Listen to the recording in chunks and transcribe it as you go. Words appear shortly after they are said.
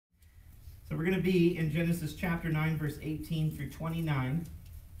So we're going to be in Genesis chapter 9, verse 18 through 29.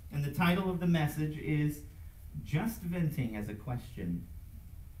 And the title of the message is Just Venting as a Question.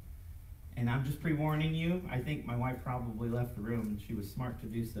 And I'm just pre-warning you, I think my wife probably left the room, and she was smart to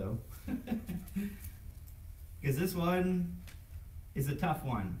do so. Because this one is a tough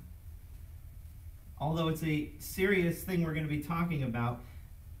one. Although it's a serious thing we're going to be talking about,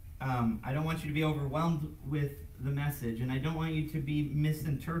 I don't want you to be overwhelmed with the message, and I don't want you to be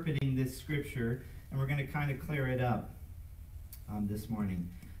misinterpreting this scripture, and we're going to kind of clear it up this morning.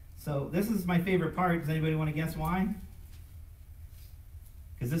 So this is my favorite part. Does anybody want to guess why?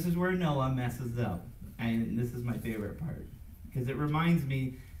 Because this is where Noah messes up, and this is my favorite part. Because it reminds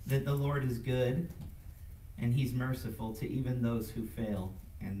me that the Lord is good, and He's merciful to even those who fail,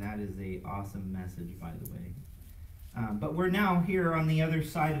 and that is an awesome message, by the way. But we're now here on the other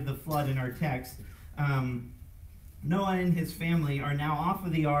side of the flood in our text. Noah and his family are now off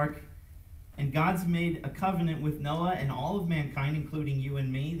of the ark, and God's made a covenant with Noah and all of mankind, including you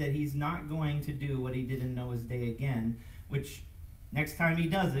and me, that He's not going to do what He did in Noah's day again, which next time He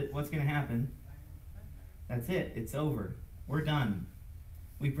does it, what's going to happen? That's it. It's over. We're done.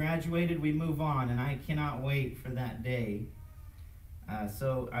 We graduated, we move on, and I cannot wait for that day.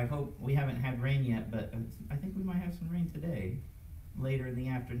 So I hope we haven't had rain yet, but I think we might have some rain today, later in the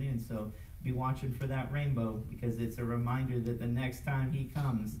afternoon. So be watching for that rainbow, because it's a reminder that the next time He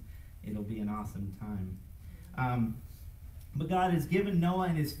comes, it'll be an awesome time. But God has given Noah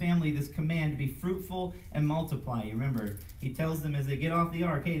and his family this command to be fruitful and multiply. You remember, He tells them as they get off the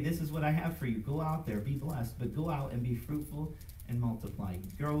ark, hey, this is what I have for you. Go out there, be blessed, but go out and be fruitful and multiply.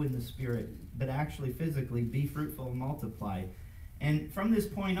 Grow in the Spirit, but actually physically be fruitful and multiply. And from this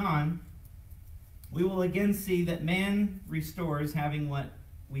point on, we will again see that man restores having what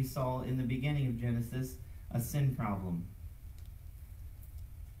we saw in the beginning of Genesis, a sin problem.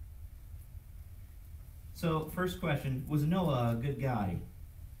 So, first question, was Noah a good guy?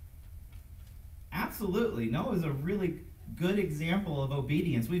 Absolutely. Noah is a really good example of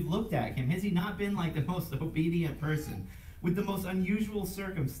obedience. We've looked at him. Has he not been like the most obedient person with the most unusual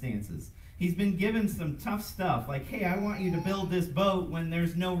circumstances? He's been given some tough stuff, like, hey, I want you to build this boat when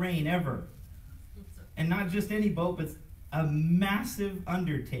there's no rain ever. And not just any boat, but a massive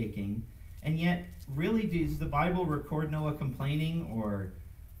undertaking. And yet, really, does the Bible record Noah complaining or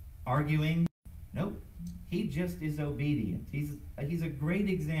arguing? Nope. He just is obedient. He's a great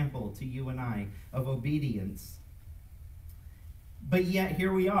example to you and I of obedience. But yet,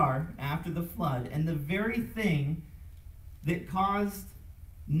 here we are after the flood, and the very thing that caused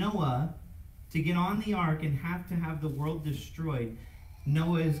Noah to get on the ark and have to have the world destroyed,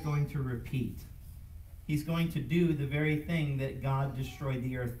 Noah is going to repeat. He's going to do the very thing that God destroyed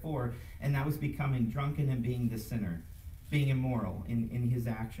the earth for, and that was becoming drunken and being the sinner, being immoral in his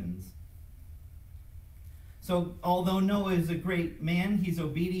actions. So, although Noah is a great man, he's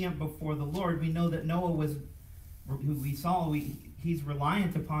obedient before the Lord. We know that Noah was, who we saw, he's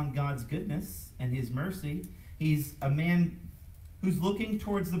reliant upon God's goodness and His mercy. He's a man who's looking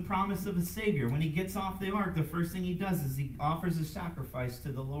towards the promise of a Savior. When he gets off the ark, the first thing he does is he offers a sacrifice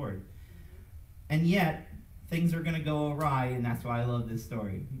to the Lord. And yet, things are going to go awry, and that's why I love this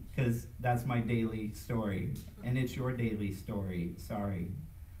story, because that's my daily story, and it's your daily story. Sorry.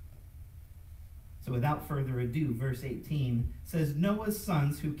 So without further ado, verse 18 says, Noah's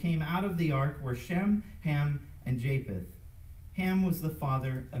sons who came out of the ark were Shem, Ham, and Japheth. Ham was the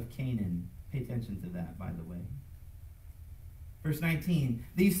father of Canaan. Pay attention to that, by the way. Verse 19,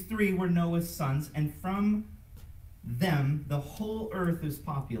 these three were Noah's sons, and from them the whole earth is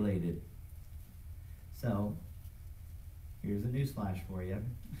populated. So, here's a newsflash for you.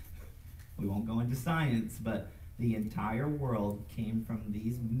 We won't go into science, but the entire world came from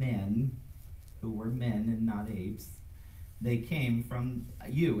these men, who were men and not apes. They came from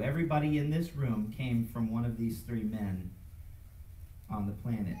you. Everybody in this room came from one of these three men on the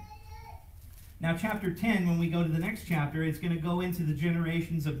planet. Now, chapter 10, when we go to the next chapter, it's going to go into the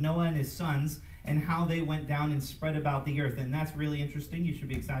generations of Noah and his sons and how they went down and spread about the earth. And that's really interesting. You should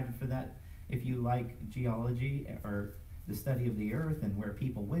be excited for that if you like geology or the study of the earth and where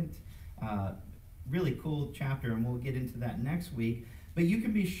people went. Really cool chapter, and we'll get into that next week. But you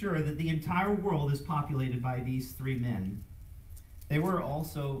can be sure that the entire world is populated by these three men. They were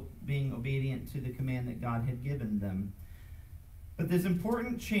also being obedient to the command that God had given them. But there's an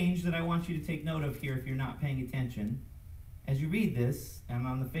important change that I want you to take note of here if you're not paying attention. As you read this, and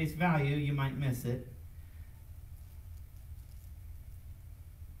on the face value, you might miss it.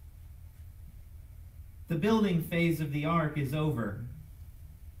 The building phase of the ark is over.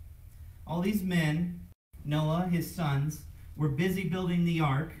 All these men, Noah, his sons, were busy building the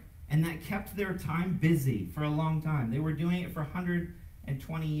ark, And that kept their time busy for a long time. They were doing it for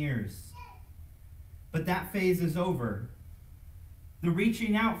 120 years. But that phase is over. The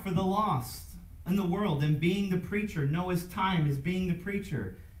reaching out for the lost in the world and being the preacher, Noah's time as being the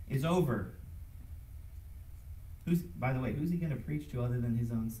preacher, is over. By the way, who's he going to preach to other than his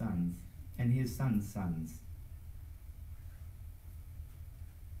own sons and his sons' sons?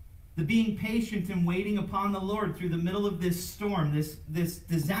 The being patient and waiting upon the Lord through the middle of this storm, this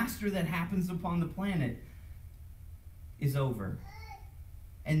disaster that happens upon the planet, is over.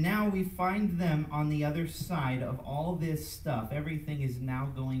 And now we find them on the other side of all this stuff. Everything is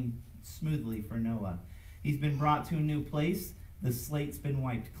now going smoothly for Noah. He's been brought to a new place. The slate's been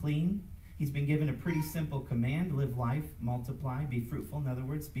wiped clean. He's been given a pretty simple command: live life, multiply, be fruitful. In other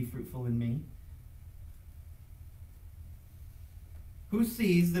words, be fruitful in me. Who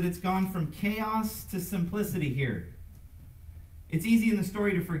sees that it's gone from chaos to simplicity here? It's easy in the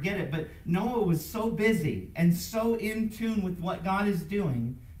story to forget it, but Noah was so busy and so in tune with what God is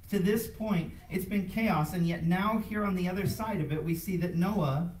doing. To this point, it's been chaos, and yet now here on the other side of it, we see that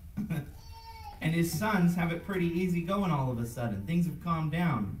Noah and his sons have it pretty easy going all of a sudden. Things have calmed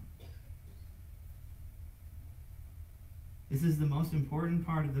down. This is the most important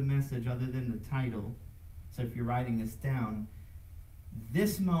part of the message other than the title. So if you're writing this down,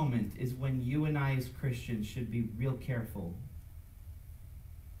 this moment is when you and I as Christians should be real careful.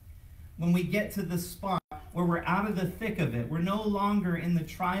 When we get to the spot where we're out of the thick of it, we're no longer in the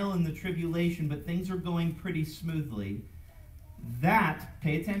trial and the tribulation, but things are going pretty smoothly. That,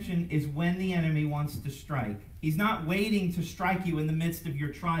 pay attention, is when the enemy wants to strike. He's not waiting to strike you in the midst of your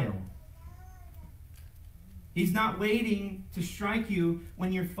trial. He's not waiting to strike you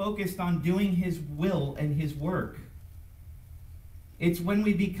when you're focused on doing his will and his work. It's when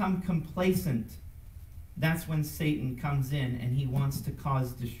we become complacent. That's when Satan comes in and he wants to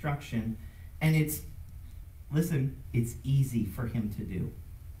cause destruction. And it's easy for him to do.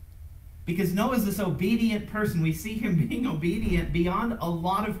 Because Noah's this obedient person. We see him being obedient beyond a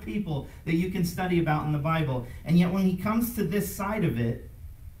lot of people that you can study about in the Bible. And yet when he comes to this side of it,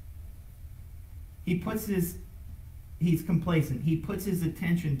 he's complacent. He puts his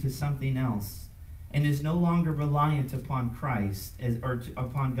attention to something else and is no longer reliant upon Christ, or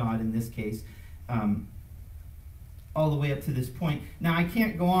upon God in this case, all the way up to this point. Now, I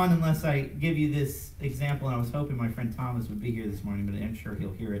can't go on unless I give you this example, and I was hoping my friend Thomas would be here this morning, but I'm sure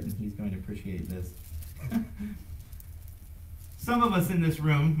he'll hear it and he's going to appreciate this. Some of us in this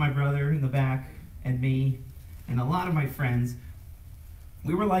room, my brother in the back and me, and a lot of my friends,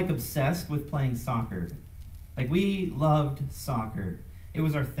 we were like obsessed with playing soccer. Like, we loved soccer. It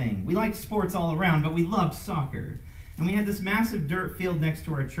was our thing. We liked sports all around, but we loved soccer. And we had this massive dirt field next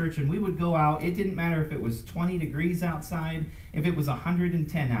to our church, and we would go out. It didn't matter if it was 20 degrees outside, if it was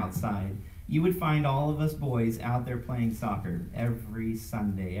 110 outside. You would find all of us boys out there playing soccer every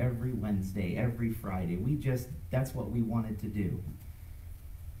Sunday, every Wednesday, every Friday. That's what we wanted to do.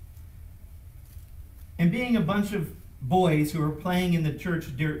 And being a bunch of boys who were playing in the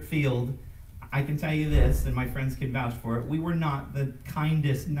church dirt field, I can tell you this, and my friends can vouch for it, we were not the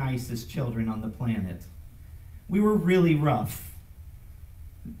kindest, nicest children on the planet. We were really rough.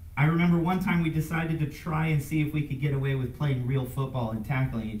 I remember one time we decided to try and see if we could get away with playing real football and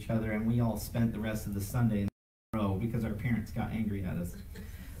tackling each other, and we all spent the rest of the Sunday in a row because our parents got angry at us.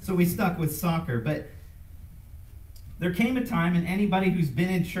 So we stuck with soccer, but there came a time, and anybody who's been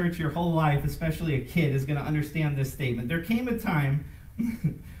in church your whole life, especially a kid, is going to understand this statement. There came a time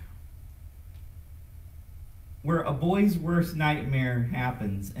where a boy's worst nightmare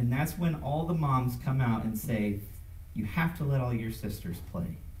happens, and that's when all the moms come out and say, you have to let all your sisters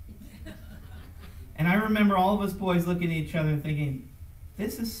play. And I remember all of us boys looking at each other and thinking,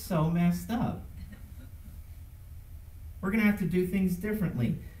 this is so messed up. We're going to have to do things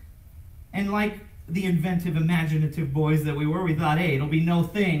differently. And like the inventive, imaginative boys that we were, we thought, hey, it'll be no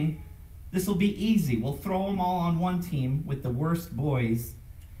thing. This will be easy. We'll throw them all on one team with the worst boys,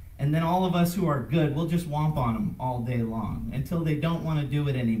 and then all of us who are good, we'll just womp on them all day long until they don't want to do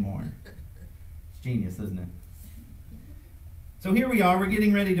it anymore. It's genius, isn't it? So here we are. We're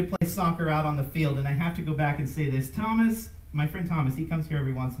getting ready to play soccer out on the field, and I have to go back and say this. Thomas, my friend Thomas, he comes here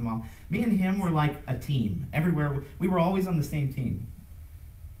every once in a while. Me and him were like a team. Everywhere, we were always on the same team.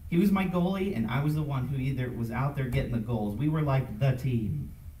 He was my goalie, and I was the one who either was out there getting the goals. We were like the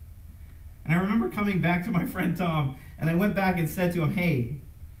team. And I remember coming back to my friend Tom, and I went back and said to him, hey,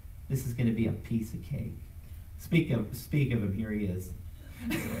 this is going to be a piece of cake. Speak of him, here he is.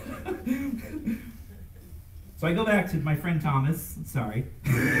 So I go back to my friend Thomas, sorry.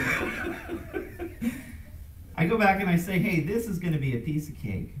 I go back and I say, hey, this is going to be a piece of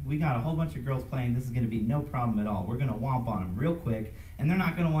cake. We got a whole bunch of girls playing. This is going to be no problem at all. We're going to whomp on them real quick, and they're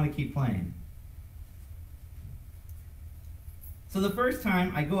not going to want to keep playing. So the first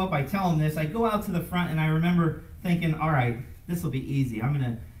time I go up, I tell them this. I go out to the front, and I remember thinking, all right, this will be easy. I'm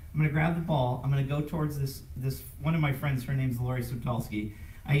gonna grab the ball. I'm gonna go towards this one of my friends. Her name's Lori Sotolsky.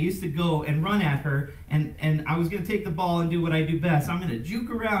 I used to go and run at her, and I was gonna take the ball and do what I do best. I'm gonna juke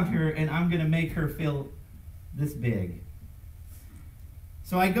around her, and I'm gonna make her feel this big.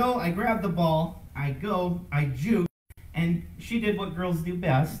 So I go, I grab the ball, I go, I juke, and she did what girls do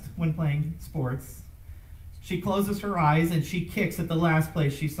best when playing sports. She closes her eyes and she kicks at the last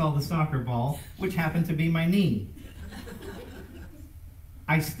place she saw the soccer ball, which happened to be my knee.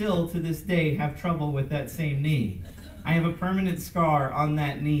 I still, to this day, have trouble with that same knee. I have a permanent scar on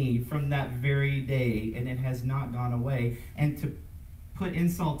that knee from that very day, and it has not gone away. And to put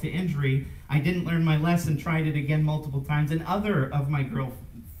insult to injury, I didn't learn my lesson, tried it again multiple times, and other of my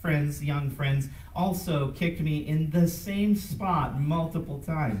girlfriends, young friends, also kicked me in the same spot multiple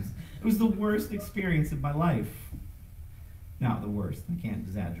times. It was the worst experience of my life. Not the worst, I can't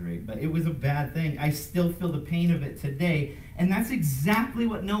exaggerate, but it was a bad thing. I still feel the pain of it today, and that's exactly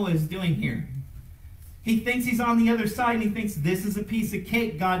what Noah is doing here. He thinks he's on the other side, and he thinks this is a piece of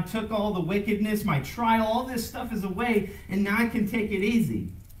cake. God took all the wickedness, my trial, all this stuff is away, and now I can take it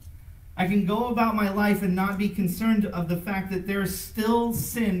easy. I can go about my life and not be concerned of the fact that there is still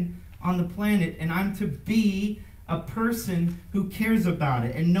sin on the planet, and I'm to be a person who cares about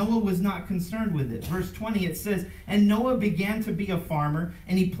it. And Noah was not concerned with it. Verse 20, it says, and Noah began to be a farmer,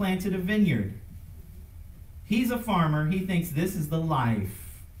 and he planted a vineyard. He's a farmer. He thinks this is the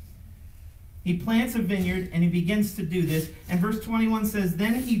life. He plants a vineyard, and he begins to do this. And verse 21 says,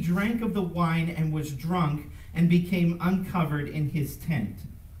 then he drank of the wine and was drunk and became uncovered in his tent.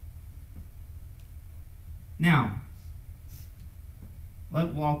 Now,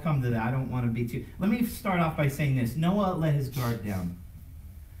 I'll come to that. I don't want to be too... Let me start off by saying this. Noah let his guard down.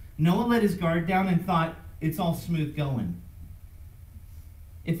 Noah let his guard down and thought, it's all smooth going.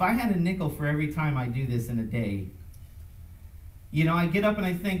 If I had a nickel for every time I do this in a day, you know, I get up and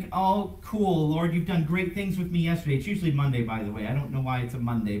I think, oh, cool, Lord, you've done great things with me yesterday. It's usually Monday, by the way. I don't know why it's a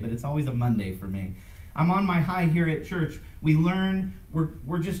Monday, but it's always a Monday for me. I'm on my high here at church. We learn.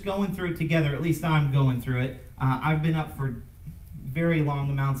 We're just going through it together. At least I'm going through it. I've been up for very long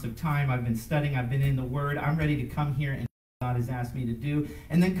amounts of time. I've been studying. I've been in the Word. I'm ready to come here and God has asked me to do.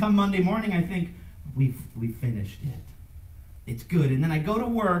 And then come Monday morning, I think, we finished it. It's good. And then I go to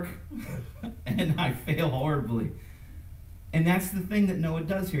work, and I fail horribly. And that's the thing that Noah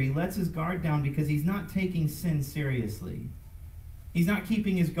does here. He lets his guard down because he's not taking sin seriously. He's not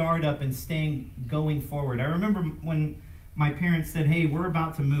keeping his guard up and going forward. I remember when my parents said, hey, we're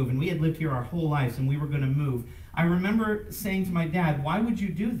about to move, and we had lived here our whole lives, and we were going to move. I remember saying to my dad, why would you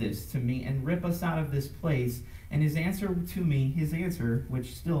do this to me and rip us out of this place? And his answer to me,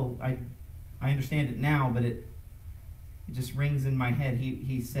 which still, I understand it now, but it just rings in my head.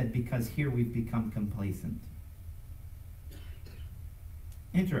 He said, because here we've become complacent.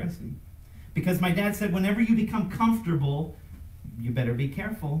 Interesting. Because my dad said, whenever you become comfortable, you better be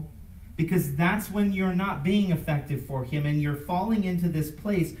careful. Because that's when you're not being effective for him and you're falling into this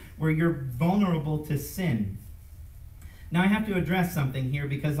place where you're vulnerable to sin. Now I have to address something here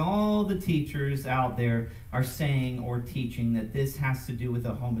because all the teachers out there are saying or teaching that this has to do with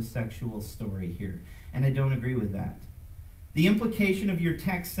a homosexual story here. And I don't agree with that. The implication of your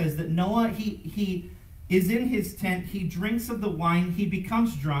text says that Noah, he is in his tent, he drinks of the wine, he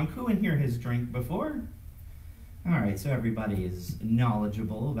becomes drunk. Who in here has drank before? All right, so everybody is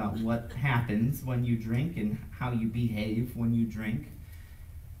knowledgeable about what happens when you drink and how you behave when you drink.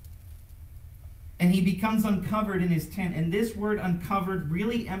 And he becomes uncovered in his tent. And this word uncovered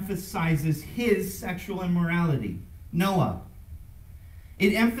really emphasizes his sexual immorality. Noah.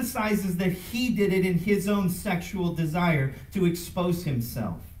 It emphasizes that he did it in his own sexual desire to expose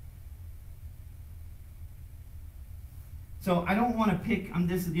himself. So I don't want to pick on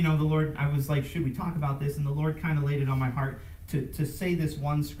this, the Lord, I was like, should we talk about this? And the Lord kind of laid it on my heart to say this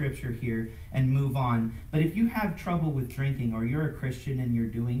one scripture here and move on. But if you have trouble with drinking or you're a Christian and you're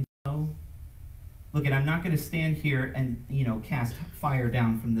doing so, look, I'm not going to stand here and, cast fire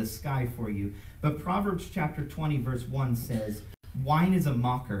down from the sky for you. But Proverbs chapter 20, verse 1 says, wine is a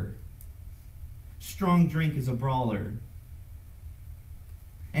mocker. Strong drink is a brawler.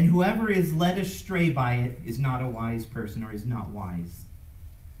 And whoever is led astray by it is not a wise person or is not wise.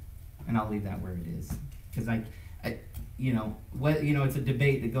 And I'll leave that where it is. Because it's a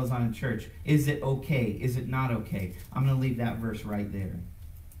debate that goes on in church. Is it okay? Is it not okay? I'm going to leave that verse right there.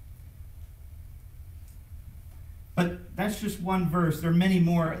 But that's just one verse. There are many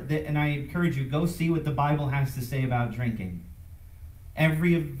more, and I encourage you, go see what the Bible has to say about drinking.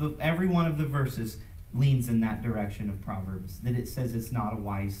 Every one of the verses leans in that direction of Proverbs, that it says it's not a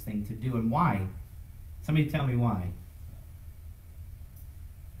wise thing to do. And why? Somebody tell me why.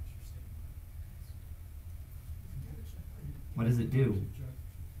 What does it do?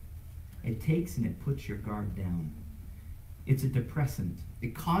 It takes and it puts your guard down. It's a depressant.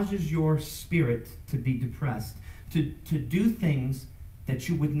 It causes your spirit to be depressed, to do things that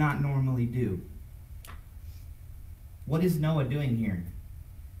you would not normally do. What is Noah doing here?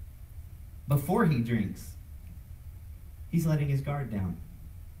 Before he drinks, he's letting his guard down.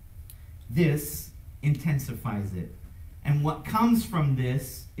 This intensifies it. And what comes from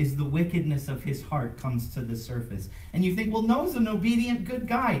this is the wickedness of his heart comes to the surface. And you think, well, Noah's an obedient, good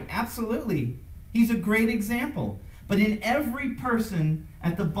guy. Absolutely. He's a great example. But in every person,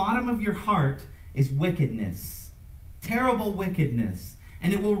 at the bottom of your heart is wickedness. Terrible wickedness.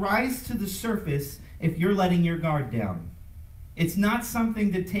 And it will rise to the surface if you're letting your guard down. It's not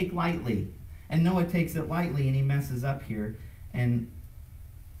something to take lightly. And Noah takes it lightly and he messes up here. And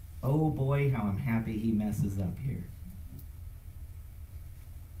oh boy, how I'm happy he messes up here.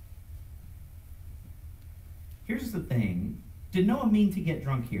 Here's the thing. Did Noah mean to get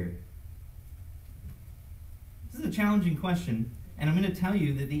drunk here? This is a challenging question, and I'm going to tell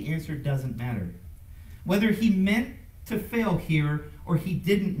you that the answer doesn't matter. Whether he meant to fail here or he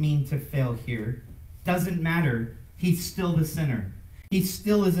didn't mean to fail here doesn't matter. He's still the sinner. He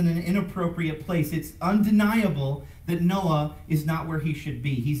still is in an inappropriate place. It's undeniable that Noah is not where he should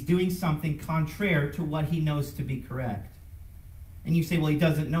be. He's doing something contrary to what he knows to be correct. And you say, well, he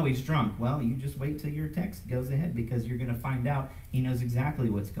doesn't know he's drunk. Well, you just wait till your text goes ahead, because you're going to find out he knows exactly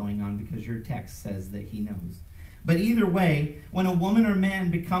what's going on, because your text says that he knows. But either way, when a woman or man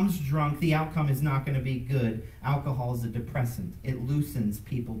becomes drunk, the outcome is not going to be good. Alcohol is a depressant. It loosens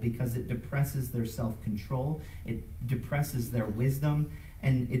people because it depresses their self-control. It depresses their wisdom.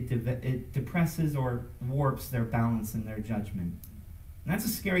 And it depresses or warps their balance and their judgment. And that's a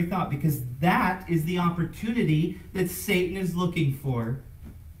scary thought, because that is the opportunity that Satan is looking for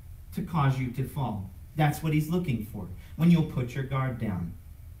to cause you to fall. That's what he's looking for, when you'll put your guard down.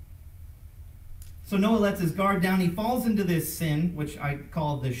 So Noah lets his guard down. He falls into this sin, which I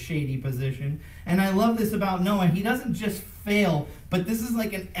call the shady position. And I love this about Noah. He doesn't just fail, but this is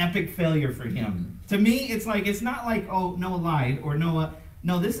like an epic failure for him. To me, it's not like, oh, Noah lied, or Noah...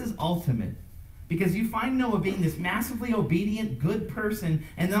 No, this is ultimate. Because you find Noah being this massively obedient, good person,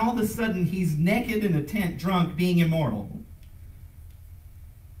 and then all of a sudden he's naked in a tent, drunk, being immoral.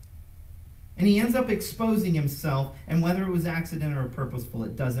 And he ends up exposing himself, and whether it was accidental or purposeful,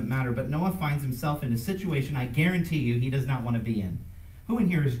 it doesn't matter. But Noah finds himself in a situation I guarantee you he does not want to be in. Who in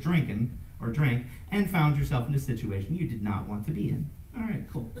here is drinking, or drank, and found yourself in a situation you did not want to be in? All right,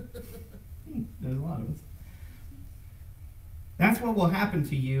 cool. There's a lot of us. That's what will happen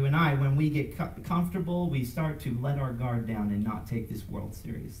to you and I when we get comfortable. We start to let our guard down and not take this world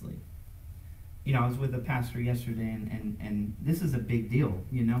seriously. You know, I was with a pastor yesterday, and this is a big deal,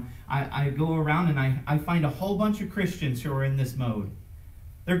 you know. I go around and I find a whole bunch of Christians who are in this mode.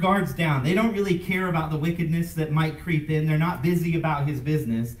 Their guard's down. They don't really care about the wickedness that might creep in. They're not busy about his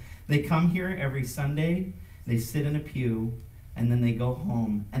business. They come here every Sunday, they sit in a pew, and then they go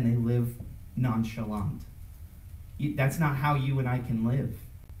home and they live nonchalant. That's not how you and I can live.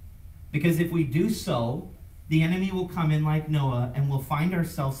 Because if we do so, the enemy will come in like Noah, and we'll find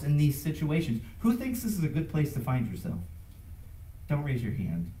ourselves in these situations. Who thinks this is a good place to find yourself? Don't raise your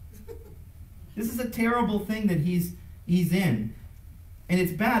hand. This is a terrible thing that he's in. And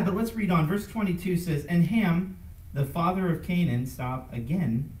it's bad, but let's read on. Verse 22 says, and Ham, the father of Canaan, stop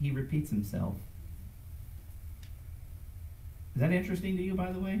again. He repeats himself. Is that interesting to you,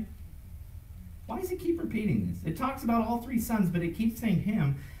 by the way? Why does he keep repeating this? It talks about all three sons, but it keeps saying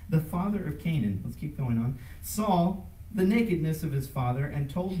him, the father of Canaan. Let's keep going on. Saw the nakedness of his father and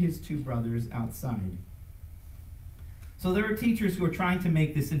told his two brothers outside. So there are teachers who are trying to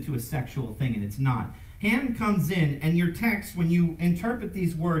make this into a sexual thing, and it's not. Ham comes in, and your text, when you interpret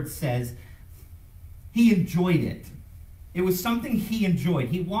these words, says he enjoyed it. It was something he enjoyed.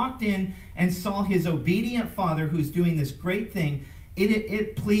 He walked in and saw his obedient father who's doing this great thing.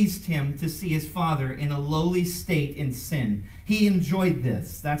 It pleased him to see his father in a lowly state in sin. He enjoyed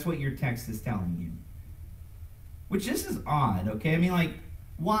this. That's what your text is telling you. Which this is odd, okay? I mean, like,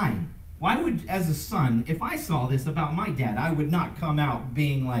 why? Why would, as a son, if I saw this about my dad, I would not come out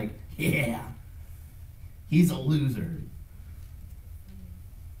being like, yeah, he's a loser.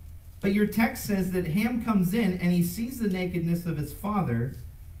 But your text says that Ham comes in and he sees the nakedness of his father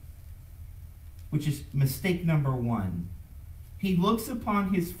which is mistake number 1. He looks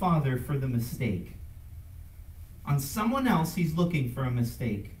upon his father for the mistake. On someone else, he's looking for a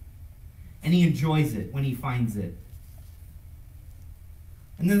mistake. And he enjoys it when he finds it.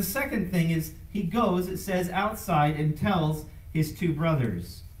 And then the second thing is, he goes, it says, outside and tells his 2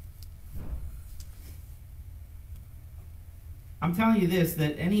 brothers. I'm telling you this,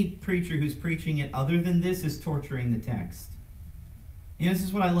 that any preacher who's preaching it other than this is torturing the text. You know, this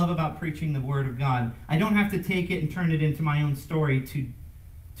is what I love about preaching the Word of God. I don't have to take it and turn it into my own story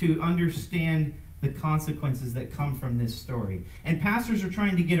to understand the consequences that come from this story. And pastors are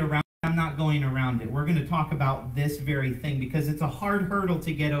trying to get around. I'm not going around it. We're going to talk about this very thing because it's a hard hurdle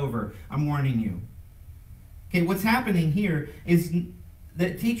to get over. I'm warning you. Okay, what's happening here is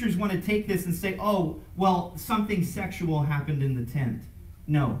that teachers want to take this and say, oh, well, something sexual happened in the tent.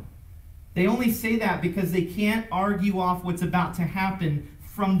 No. They only say that because they can't argue off what's about to happen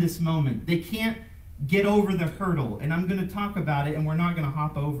from this moment. They can't get over the hurdle. And I'm going to talk about it, and we're not going to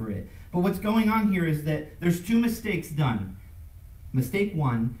hop over it. But what's going on here is that there's 2 mistakes done. Mistake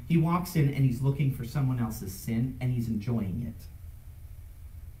 1, he walks in and he's looking for someone else's sin, and he's enjoying it.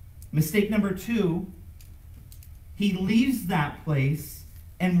 Mistake number 2, he leaves that place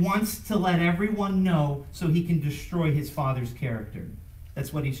and wants to let everyone know so he can destroy his father's character.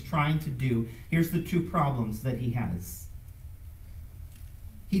 That's what he's trying to do. Here's the 2 problems that he has.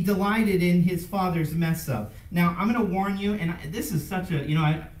 He delighted in his father's mess up. Now, I'm going to warn you, and this is such a,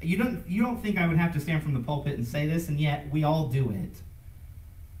 you don't think I would have to stand from the pulpit and say this, and yet we all do it.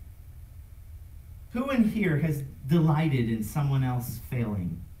 Who in here has delighted in someone else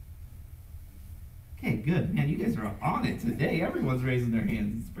failing? Okay, good. Man, you guys are on it today. Everyone's raising their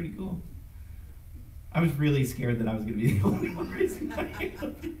hands. It's pretty cool. I was really scared that I was going to be the only one raising my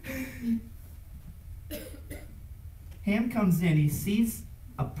hand. Ham comes in. He sees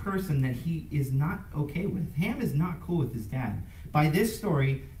a person that he is not okay with. Ham is not cool with his dad. By this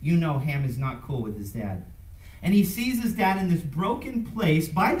story, you know Ham is not cool with his dad. And he sees his dad in this broken place.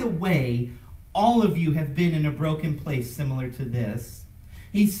 By the way, all of you have been in a broken place similar to this.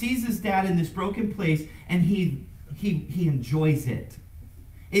 He sees his dad in this broken place, and he enjoys it.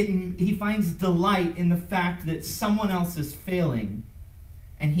 He finds delight in the fact that someone else is failing,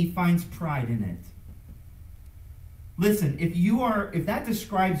 and he finds pride in it. Listen, if that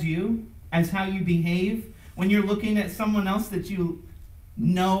describes you as how you behave when you're looking at someone else that you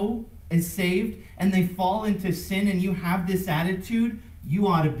know is saved and they fall into sin and you have this attitude, you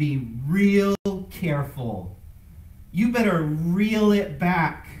ought to be real careful. You better reel it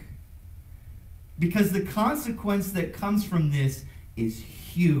back, because the consequence that comes from this is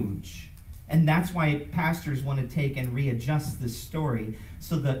huge. And that's why pastors want to take and readjust this story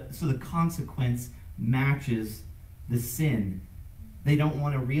so the consequence matches the sin. They don't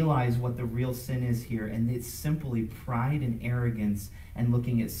want to realize what the real sin is here, and it's simply pride and arrogance and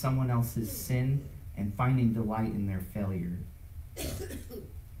looking at someone else's sin and finding delight in their failure.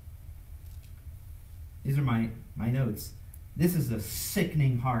 These are my notes. This is a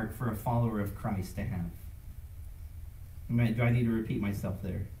sickening heart for a follower of Christ to have. Do I need to repeat myself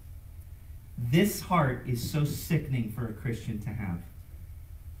there? This heart is so sickening for a Christian to have.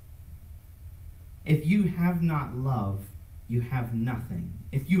 If you have not love, you have nothing.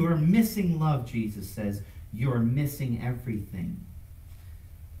 If you are missing love, Jesus says, you're missing everything.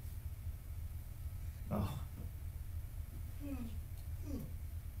 Oh.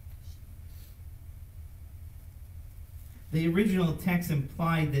 The original text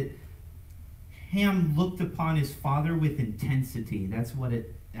implied that Ham looked upon his father with intensity. That's what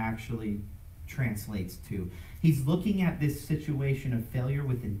it actually translates to. He's looking at this situation of failure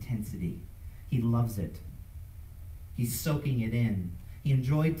with intensity. He loves it. He's soaking it in. He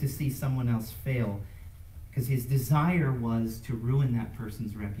enjoyed to see someone else fail because his desire was to ruin that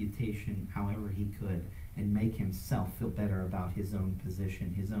person's reputation however he could and make himself feel better about his own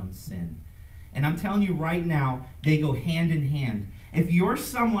position, his own sin. And I'm telling you right now, they go hand in hand. If you're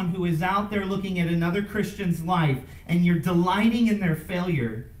someone who is out there looking at another Christian's life and you're delighting in their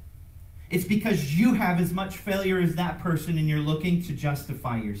failure, it's because you have as much failure as that person and you're looking to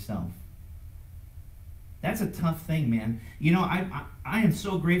justify yourself. That's a tough thing, man. You know, I am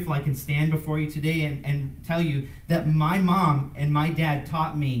so grateful I can stand before you today and tell you that my mom and my dad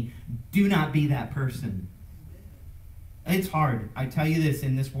taught me, do not be that person. It's hard. I tell you this,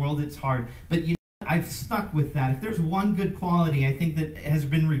 in this world it's hard. But you know, I've stuck with that. If there's one good quality I think that has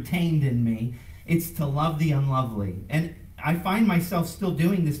been retained in me, it's to love the unlovely. And I find myself still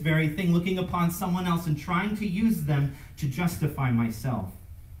doing this very thing, looking upon someone else and trying to use them to justify myself.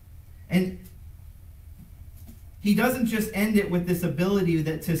 And He doesn't just end it with this ability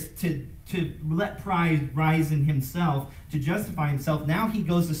that to let pride rise in himself, to justify himself. Now he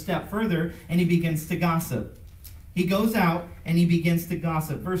goes a step further and he begins to gossip. He goes out and he begins to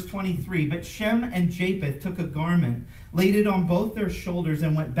gossip. Verse 23, but Shem and Japheth took a garment, laid it on both their shoulders,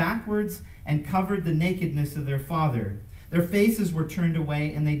 and went backwards and covered the nakedness of their father. Their faces were turned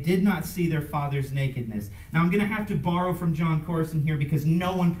away, and they did not see their father's nakedness. Now I'm going to have to borrow from John Corson here because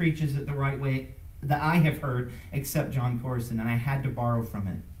no one preaches it the right way that I have heard except John Corson, and I had to borrow from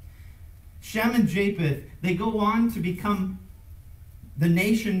it. Shem and Japheth, they go on to become the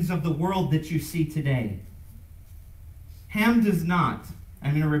nations of the world that you see today. Ham does not.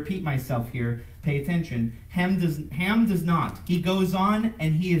 I'm going to repeat myself here. Pay attention. Ham does not. He goes on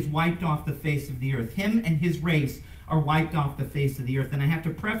and he is wiped off the face of the earth. Him and his race are wiped off the face of the earth. And I have to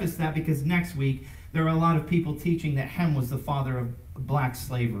preface that because next week there are a lot of people teaching that Ham was the father of black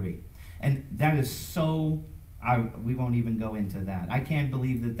slavery. And that is so... we won't even go into that. I can't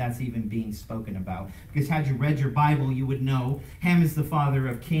believe that that's even being spoken about. Because had you read your Bible, you would know Ham is the father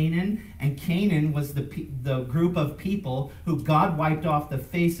of Canaan, and Canaan was the group of people who God wiped off the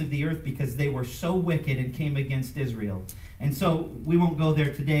face of the earth because they were so wicked and came against Israel. And so we won't go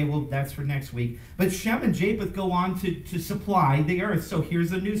there today. That's for next week. But Shem and Japheth go on to supply the earth. So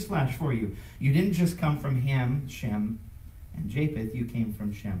here's a newsflash for you. You didn't just come from Ham, Shem, and Japheth. You came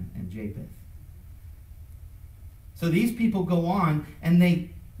from Shem and Japheth. So these people go on and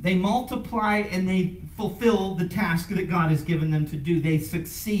they multiply and they fulfill the task that God has given them to do. They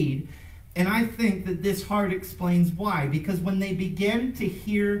succeed. And I think that this heart explains why. Because when they begin to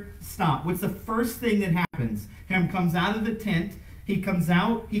hear, stop, what's the first thing that happens? Ham comes out of the tent. He comes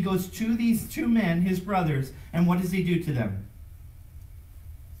out. He goes to these two men, his brothers. And what does he do to them?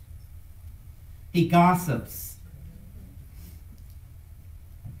 He gossips.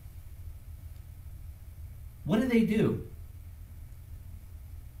 What do they do?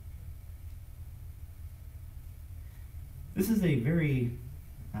 This is a very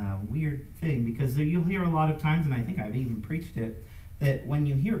weird thing because you'll hear a lot of times, and I think I've even preached it, that when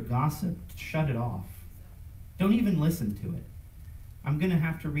you hear gossip, shut it off. Don't even listen to it. I'm going to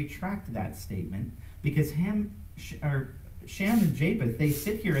have to retract that statement because Shem and Japheth, they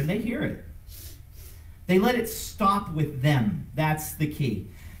sit here and they hear it. They let it stop with them. That's the key.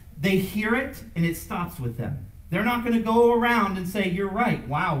 They hear it, and it stops with them. They're not going to go around and say, you're right,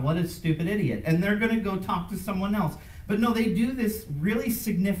 wow, what a stupid idiot. And they're going to go talk to someone else. But no, they do this really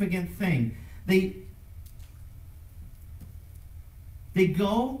significant thing. They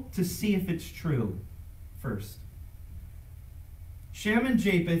go to see if it's true first. Shem and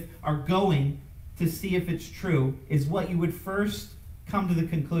Japheth are going to see if it's true, is what you would first come to the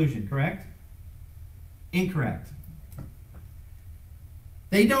conclusion, correct? Incorrect.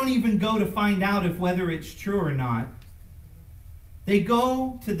 They don't even go to find out if whether it's true or not. They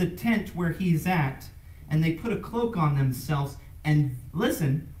go to the tent where he's at, and they put a cloak on themselves, and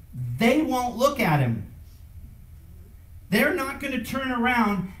listen, they won't look at him. They're not going to turn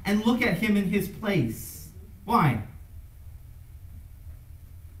around and look at him in his place. Why?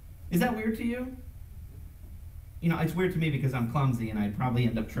 Is that weird to you? You know, it's weird to me because I'm clumsy, and I'd probably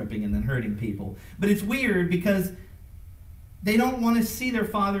end up tripping and then hurting people. But it's weird because they don't want to see their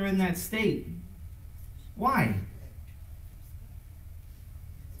father in that state. Why?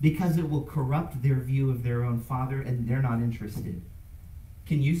 Because it will corrupt their view of their own father, and they're not interested.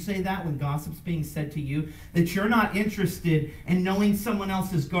 Can you say that when gossip's being said to you? That you're not interested in knowing someone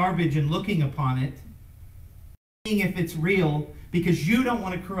else's garbage and looking upon it, seeing if it's real, because you don't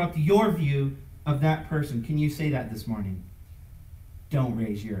want to corrupt your view of that person. Can you say that this morning? Don't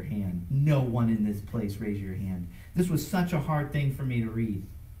raise your hand. No one in this place raise your hand. This was such a hard thing for me to read.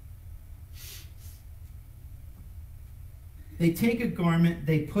 They take a garment,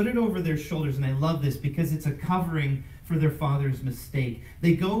 they put it over their shoulders, and I love this because it's a covering for their father's mistake.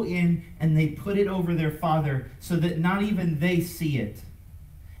 They go in and they put it over their father so that not even they see it.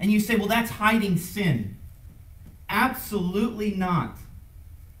 And you say, well, that's hiding sin. Absolutely not.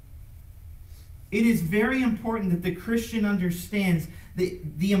 It is very important that the Christian understands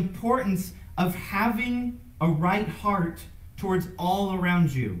the importance of having a right heart towards all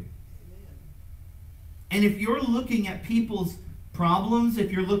around you. And if you're looking at people's problems,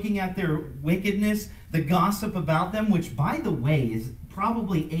 if you're looking at their wickedness, the gossip about them, which, by the way, is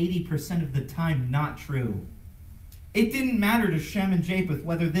probably 80% of the time not true. It didn't matter to Shem and Japheth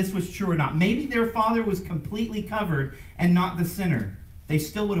whether this was true or not. Maybe their father was completely covered and not the sinner. They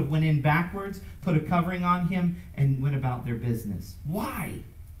still would have went in backwards, put a covering on him, and went about their business. Why?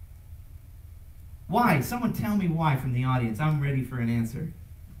 Why? Someone tell me why from the audience. I'm ready for an answer.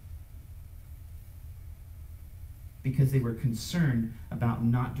 because they were concerned about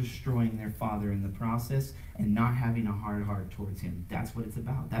not destroying their father in the process and not having a hard heart towards him. That's what it's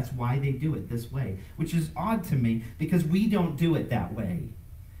about. That's why they do it this way, which is odd to me because we don't do it that way.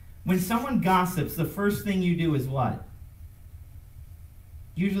 When someone gossips, the first thing you do is what?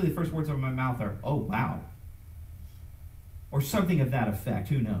 Usually the first words out of my mouth are, "Oh, wow." Or something of that effect.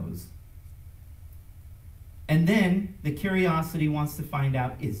 Who knows? And then the curiosity wants to find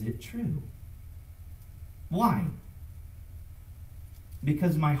out, is it true? Why?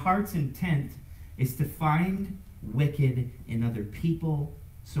 Because my heart's intent is to find wicked in other people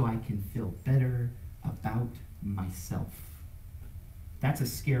so I can feel better about myself. That's a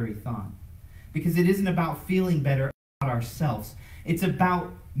scary thought. Because it isn't about feeling better about ourselves. It's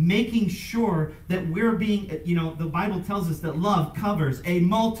about making sure that we're being, the Bible tells us that love covers a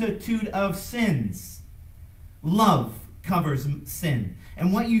multitude of sins. Love covers sin.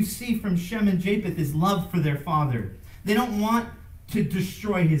 And what you see from Shem and Japheth is love for their father. They don't want to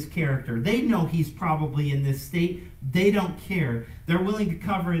destroy his character. They know he's probably in this state. They don't care. They're willing to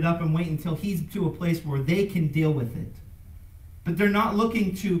cover it up and wait until he's to a place where they can deal with it. But they're not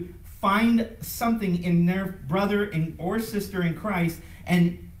looking to find something in their brother or sister in Christ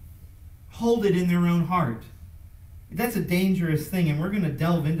and hold it in their own heart. That's a dangerous thing, and we're going to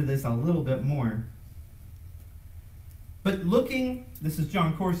delve into this a little bit more. But this is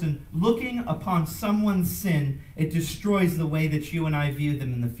John Corson, looking upon someone's sin, it destroys the way that you and I view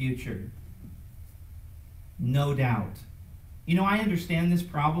them in the future. No doubt. I understand this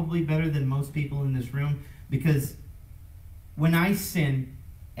probably better than most people in this room because when I sin,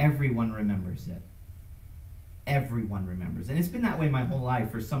 everyone remembers it. Everyone remembers. And it's been that way my whole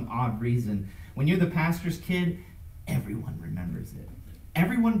life for some odd reason. When you're the pastor's kid, everyone remembers it.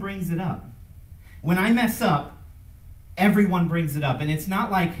 Everyone brings it up. When I mess up, everyone brings it up. And it's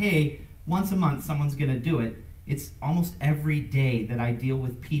not like, hey, once a month someone's going to do it. It's almost every day that I deal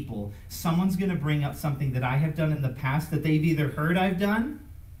with people. Someone's going to bring up something that I have done in the past that they've either heard I've done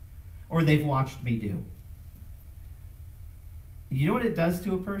or they've watched me do. You know what it does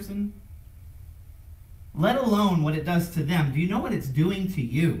to a person? Let alone what it does to them. Do you know what it's doing to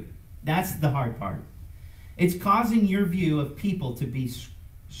you? That's the hard part. It's causing your view of people to be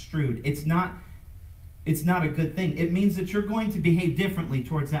screwed. It's not a good thing. It means that you're going to behave differently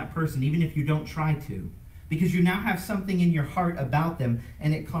towards that person, even if you don't try to. Because you now have something in your heart about them,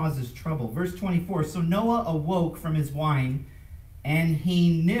 and it causes trouble. Verse 24, so Noah awoke from his wine, and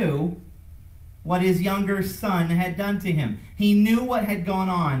he knew what his younger son had done to him. He knew what had gone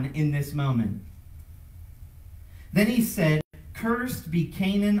on in this moment. Then he said, cursed be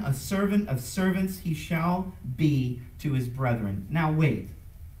Canaan, a servant of servants he shall be to his brethren. Now wait.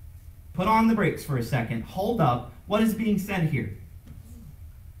 Put on the brakes for a second. Hold up. What is being said here?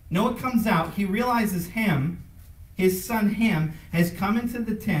 Noah comes out. He realizes Ham, his son Ham, has come into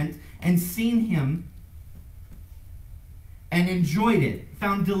the tent and seen him and enjoyed it,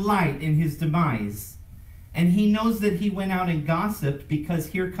 found delight in his demise. And he knows that he went out and gossiped because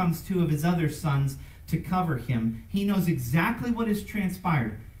here comes two of his other sons to cover him. He knows exactly what has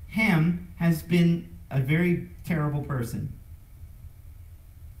transpired. Ham has been a very terrible person.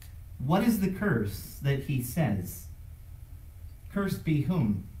 What is the curse that he says? Cursed be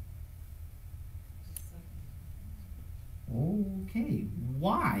whom? Okay,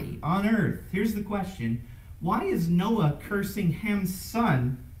 why on earth? Here's the question. Why is Noah cursing Ham's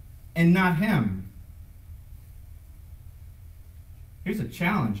son and not him? Here's a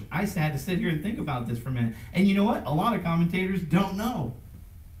challenge. I had to sit here and think about this for a minute. And you know what? A lot of commentators don't know.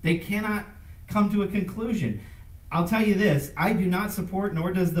 They cannot come to a conclusion. I'll tell you this. I do not support,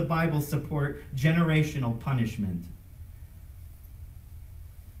 nor does the Bible support, generational punishment.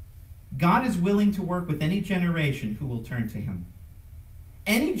 God is willing to work with any generation who will turn to him.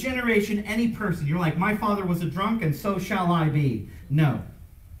 Any generation, any person. You're like, my father was a drunk and so shall I be. No.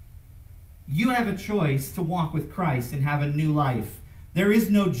 You have a choice to walk with Christ and have a new life. There is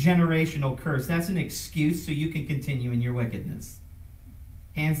no generational curse. That's an excuse so you can continue in your wickedness.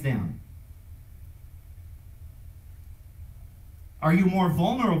 Hands down. Are you more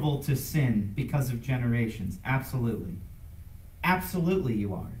vulnerable to sin because of generations? Absolutely. Absolutely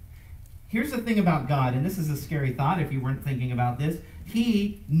you are. Here's the thing about God, and this is a scary thought if you weren't thinking about this.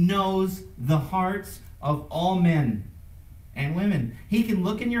 He knows the hearts of all men and women. He can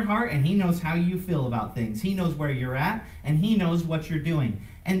look in your heart and he knows how you feel about things. He knows where you're at and he knows what you're doing.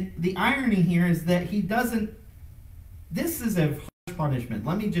 And the irony here is that he doesn't, this is a harsh punishment.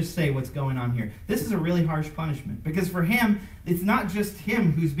 Let me just say what's going on here. This is a really harsh punishment because for him, it's not just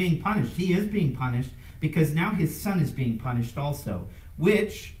him who's being punished. He is being punished because now his son is being punished also,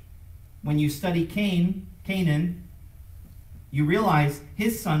 which when you study Canaan, You realize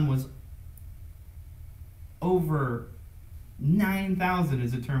his son was over 9,000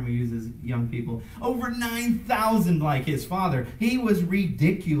 is a term we use as young people. Over 9,000 like his father. He was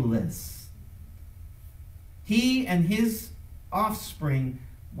ridiculous. He and his offspring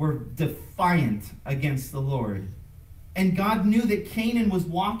were defiant against the Lord. And God knew that Canaan was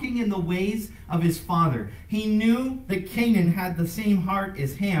walking in the ways of his father. He knew that Canaan had the same heart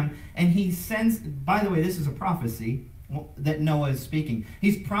as Ham. And he sends, by the way, this is a prophecy that Noah is speaking.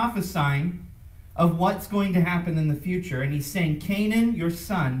 He's prophesying of what's going to happen in the future. And he's saying, Canaan, your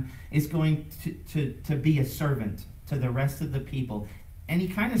son, is going to be a servant to the rest of the people. And he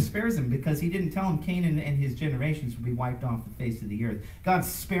kind of spares him because he didn't tell him Canaan and his generations would be wiped off the face of the earth. God's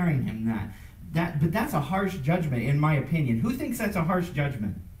sparing him that. But that's a harsh judgment, in my opinion. Who thinks that's a harsh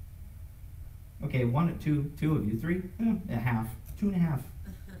judgment? Okay, two of you. Three? A half. 2.5.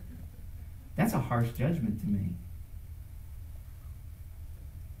 That's a harsh judgment to me.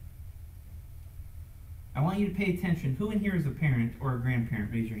 I want you to pay attention. Who in here is a parent or a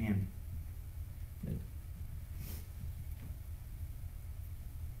grandparent? Raise your hand. Good.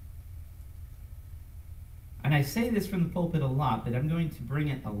 And I say this from the pulpit a lot, but I'm going to bring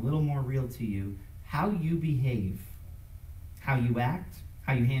it a little more real to you. How you behave, how you act,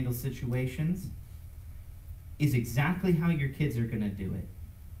 how you handle situations is exactly how your kids are going to do it.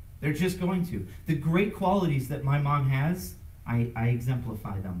 They're just going to. The great qualities that my mom has, I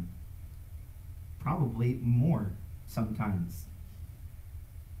exemplify them. Probably more sometimes.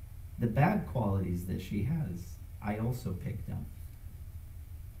 The bad qualities that she has, I also picked up.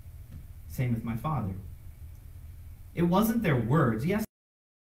 Same with my father. It wasn't their words. Yes,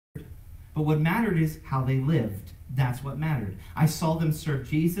 but what mattered is how they lived. That's what mattered. I saw them serve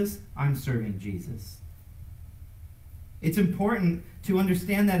Jesus. I'm serving Jesus. It's important to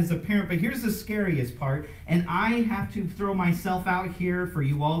understand that as a parent, but here's the scariest part, and I have to throw myself out here for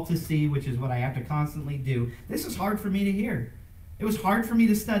you all to see, which is what I have to constantly do. This is hard for me to hear. It was hard for me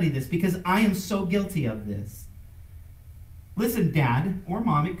to study this because I am so guilty of this. Listen, Dad, or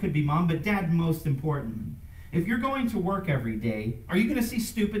Mom, it could be Mom, but Dad most importantly. If you're going to work every day, are you going to see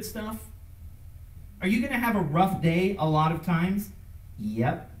stupid stuff? Are you going to have a rough day a lot of times?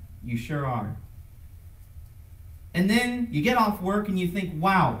 Yep, you sure are. And then you get off work and you think,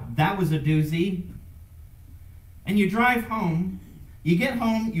 wow, that was a doozy. And you drive home, you get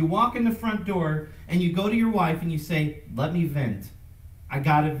home, you walk in the front door, and you go to your wife and you say, let me vent. I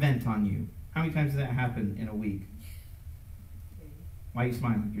got to vent on you. How many times does that happen in a week? Why are you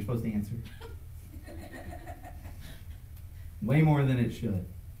smiling? You're supposed to answer. Way more than it should.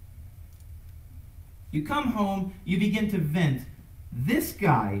 You come home, you begin to vent. This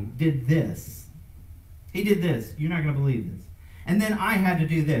guy did this. He did this. You're not going to believe this. And then I had to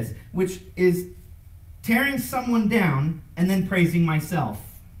do this, which is tearing someone down and then praising myself.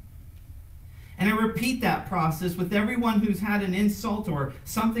 And I repeat that process with everyone who's had an insult or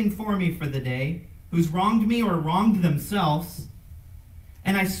something for me for the day, who's wronged me or wronged themselves.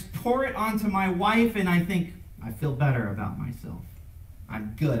 And I pour it onto my wife and I think, I feel better about myself.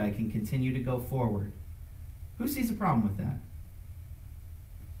 I'm good. I can continue to go forward. Who sees a problem with that?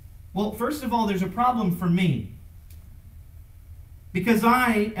 Well, first of all, there's a problem for me. Because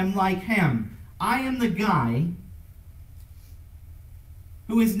I am like him. I am the guy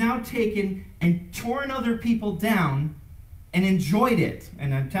who has now taken and torn other people down and enjoyed it.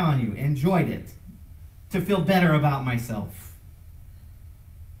 And I'm telling you, enjoyed it. To feel better about myself.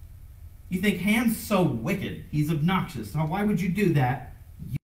 You think Ham's so wicked. He's obnoxious. Now, why would you do that?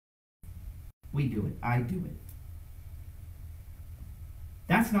 We do it. I do it.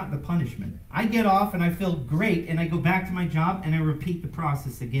 That's not the punishment. I get off and I feel great and I go back to my job and I repeat the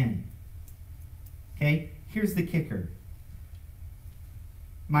process again. Okay? Here's the kicker.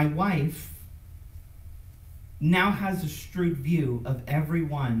 My wife now has a shrewd view of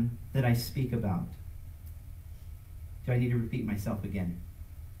everyone that I speak about. Do I need to repeat myself again?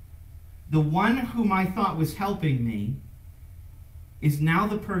 The one whom I thought was helping me is now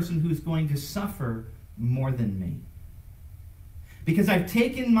the person who's going to suffer more than me. Because I've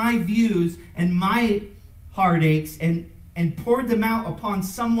taken my views and my heartaches and poured them out upon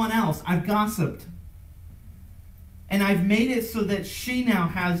someone else. I've gossiped. And I've made it so that she now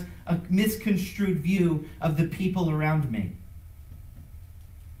has a misconstrued view of the people around me.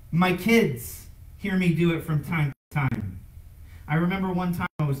 My kids hear me do it from time to time. I remember one time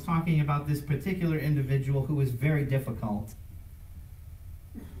I was talking about this particular individual who was very difficult.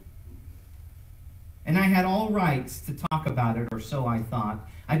 And I had all rights to talk about it, or so I thought.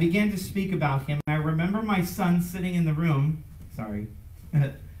 I began to speak about him. I remember my son sitting in the room. Sorry.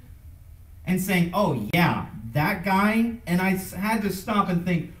 and saying, oh yeah, that guy, and I had to stop and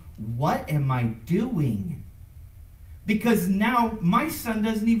think, what am I doing? Because now my son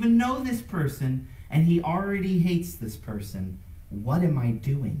doesn't even know this person, and he already hates this person. What am I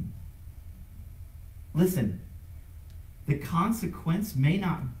doing? Listen, the consequence may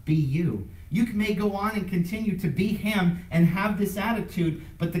not be you. You may go on and continue to be him and have this attitude,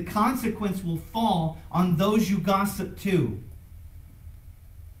 but the consequence will fall on those you gossip to.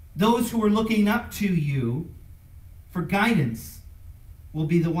 Those who are looking up to you for guidance will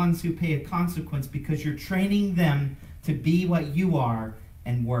be the ones who pay a consequence, because you're training them to be what you are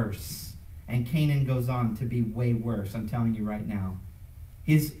and worse. And Canaan goes on to be way worse, I'm telling you right now.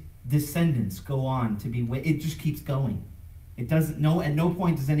 His descendants go on to be way, it just keeps going. It doesn't know, at no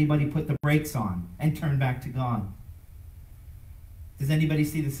point does anybody put the brakes on and turn back to God. Does anybody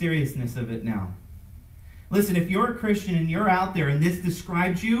see the seriousness of it now? Listen, if you're a Christian and you're out there and this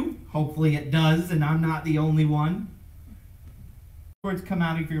describes you, hopefully it does, and I'm not the only one. Words come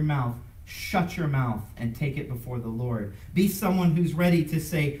out of your mouth. Shut your mouth and take it before the Lord. Be someone who's ready to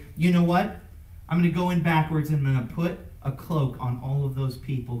say, you know what? I'm going to go in backwards and I'm going to put a cloak on all of those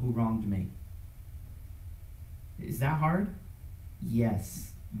people who wronged me. Is that hard?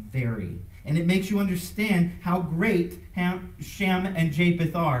 Yes, very. And it makes you understand how great Shem and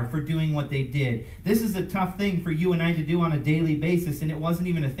Japheth are for doing what they did. This is a tough thing for you and I to do on a daily basis, and it wasn't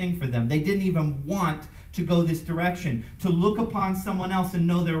even a thing for them. They didn't even want to go this direction, to look upon someone else and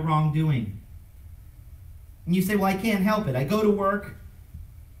know their wrongdoing. And you say, well, I can't help it. I go to work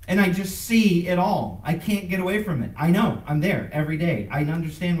and I just see it all. I can't get away from it. I know. I'm there every day. I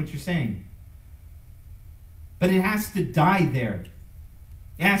understand what you're saying. But it has to die there.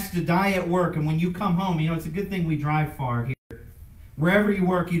 It has to die at work. And when you come home, you know, it's a good thing we drive far here. Wherever you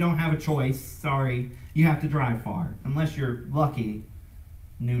work, you don't have a choice. Sorry. You have to drive far. Unless you're lucky.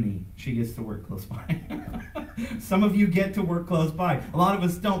 Noonie, she gets to work close by. Some of you get to work close by. A lot of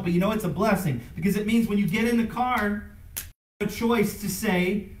us don't. But you know, it's a blessing. Because it means when you get in the car, you have a choice to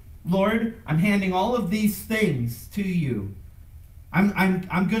say, Lord, I'm handing all of these things to you.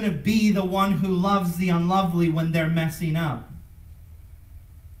 I'm going to be the one who loves the unlovely when they're messing up.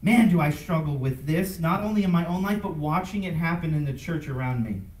 Man, do I struggle with this, not only in my own life, but watching it happen in the church around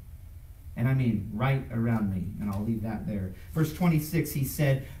me. And I mean right around me. And I'll leave that there. Verse 26, he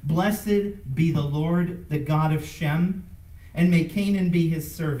said, Blessed be the Lord, the God of Shem, and may Canaan be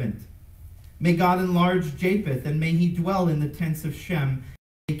his servant. May God enlarge Japheth, and may he dwell in the tents of Shem.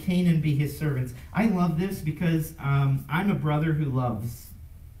 May Canaan be his servants. I love this because I'm a brother who loves,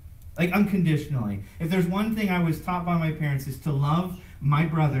 like, unconditionally. If there's one thing I was taught by my parents, is to love my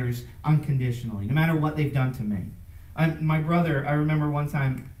brothers unconditionally, no matter what they've done to me. My brother, I remember one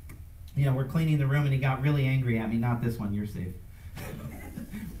time, you know, we're cleaning the room and he got really angry at me. Not this one, you're safe.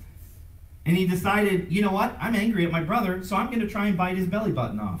 And he decided, you know what? I'm angry at my brother, so I'm going to try and bite his belly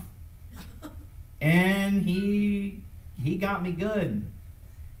button off. And he got me good.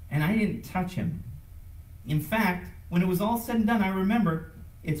 And I didn't touch him. In fact, when it was all said and done, I remember,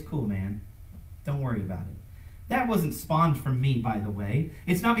 it's cool, man. Don't worry about it. That wasn't spawned from me, by the way.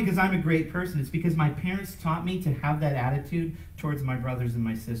 It's not because I'm a great person. It's because my parents taught me to have that attitude towards my brothers and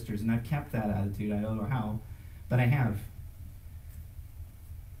my sisters. And I've kept that attitude. I don't know how, but I have.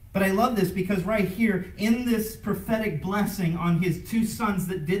 But I love this because right here, in this prophetic blessing on his two sons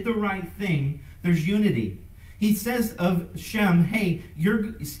that did the right thing, there's unity. He says of Shem, hey,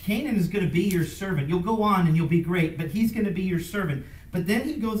 Canaan is going to be your servant. You'll go on and you'll be great, but he's going to be your servant. But then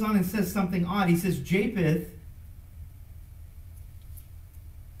he goes on and says something odd. He says, Japheth,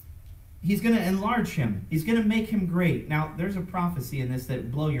 he's going to enlarge him. He's going to make him great. Now, there's a prophecy in this that will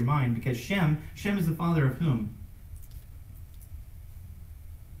blow your mind, because Shem is the father of whom?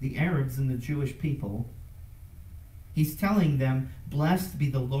 The Arabs and the Jewish people. He's telling them, blessed be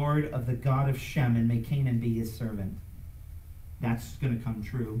the Lord of the God of Shem, and may Canaan be his servant. That's going to come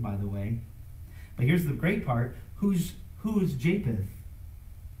true, by the way. But here's the great part. Who's Japheth?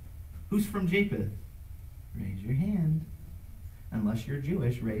 Who's from Japheth? Raise your hand. Unless you're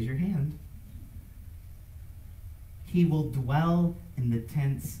Jewish, raise your hand. He will dwell in the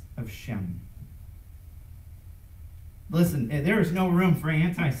tents of Shem. Listen, there is no room for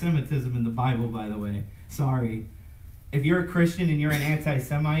anti-Semitism in the Bible, by the way. Sorry. If you're a Christian and you're an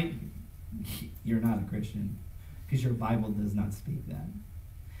anti-Semite, you're not a Christian, because your Bible does not speak that.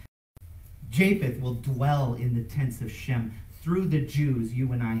 Japheth will dwell in the tents of Shem. Through the Jews,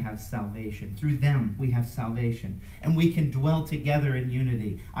 you and I have salvation. Through them, we have salvation. And we can dwell together in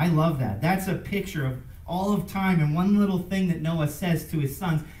unity. I love that. That's a picture of all of time and one little thing that Noah says to his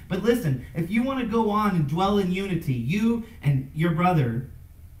sons. But listen, if you want to go on and dwell in unity, you and your brother,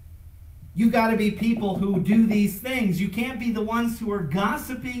 You got to be people who do these things. You can't be the ones who are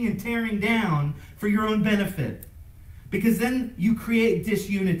gossiping and tearing down for your own benefit. Because then you create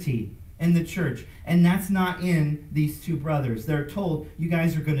disunity in the church. And that's not in these two brothers. They're told, you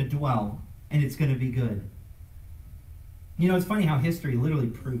guys are going to dwell, and it's going to be good. You know, it's funny how history literally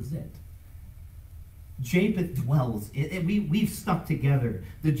proves it. Japheth dwells. We've stuck together,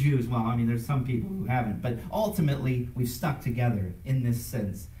 the Jews. Well, I mean, there's some people who haven't. But ultimately, we've stuck together in this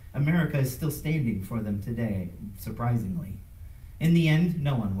sense. America is still standing for them today, surprisingly. In the end,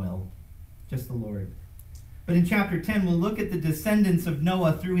 no one will. Just the Lord. But in chapter 10, we'll look at the descendants of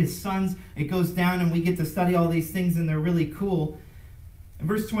Noah through his sons. It goes down and we get to study all these things, and they're really cool. And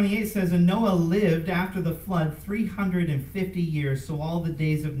verse 28 says, and Noah lived after the flood 350 years, so all the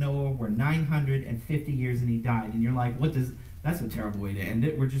days of Noah were 950 years, and he died. And you're like, that's a terrible way to end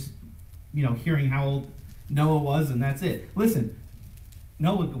it. We're just, hearing how old Noah was, and that's it. Listen,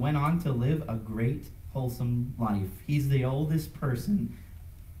 Noah went on to live a great, wholesome life. He's the oldest person.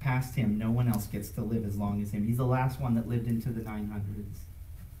 Past him, no one else gets to live as long as him. He's the last one that lived into the 900s.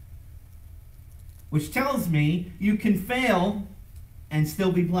 Which tells me you can fail and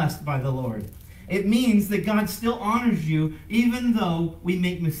still be blessed by the Lord. It means that God still honors you even though we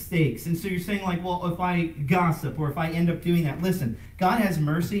make mistakes. And so you're saying like, well, if I gossip or if I end up doing that, listen, God has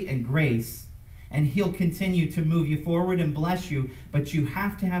mercy and grace, and he'll continue to move you forward and bless you, but you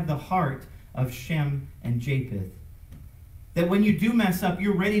have to have the heart of Shem and Japheth. That when you do mess up,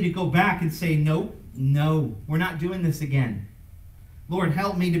 you're ready to go back and say, no, we're not doing this again. Lord,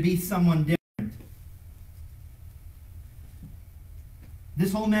 help me to be someone different.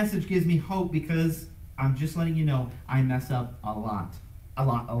 This whole message gives me hope because I'm just letting you know I mess up a lot. A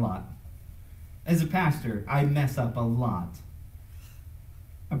lot. As a pastor, I mess up a lot.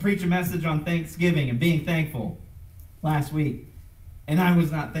 I preached a message on Thanksgiving and being thankful last week. And I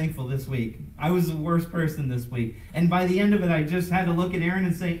was not thankful this week. I was the worst person this week. And by the end of it, I just had to look at Aaron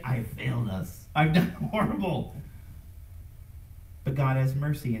and say, I failed us. I've done horrible. But God has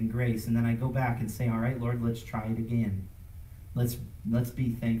mercy and grace. And then I go back and say, all right, Lord, let's try it again. Let's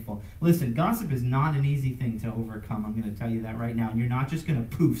be thankful. Listen, gossip is not an easy thing to overcome. I'm going to tell you that right now. And you're not just going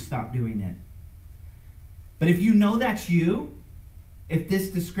to stop doing it. But if you know that's you, if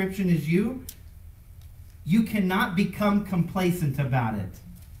this description is you, you cannot become complacent about it.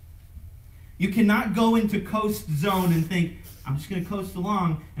 You cannot go into coast zone and think, I'm just going to coast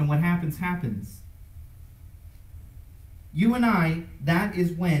along, and what happens, happens. You and I, that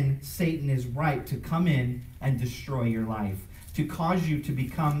is when Satan is right to come in and destroy your life, to cause you to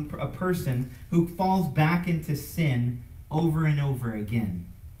become a person who falls back into sin over and over again.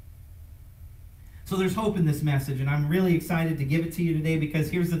 So there's hope in this message, and I'm really excited to give it to you today because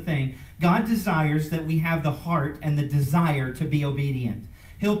here's the thing. God desires that we have the heart and the desire to be obedient.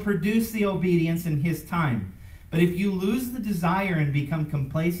 He'll produce the obedience in his time. But if you lose the desire and become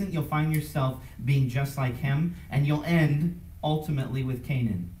complacent, you'll find yourself being just like him, and you'll end ultimately with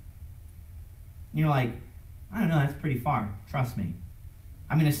Canaan. You're like, I don't know, that's pretty far. Trust me.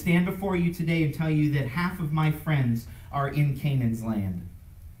 I'm going to stand before you today and tell you that half of my friends are in Canaan's land.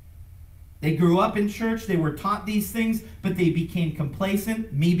 They grew up in church, they were taught these things, but they became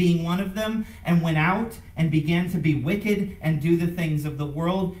complacent, me being one of them, and went out and began to be wicked and do the things of the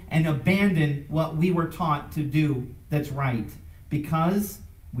world and abandon what we were taught to do that's right because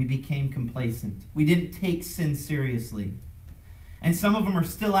we became complacent. We didn't take sin seriously. And some of them are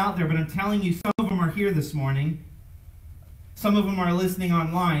still out there, but I'm telling you, some of them are here this morning. Some of them are listening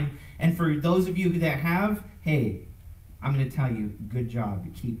online. And for those of you that have, hey, I'm going to tell you, good job.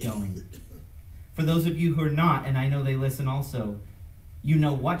 Keep going. For those of you who are not, and I know they listen also, you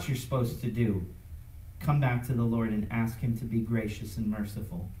know what you're supposed to do. Come back to the Lord and ask him to be gracious and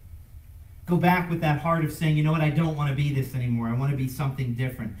merciful. Go back with that heart of saying, you know what, I don't want to be this anymore. I want to be something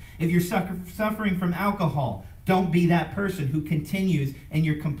different. If you're suffering from alcohol, don't be that person who continues in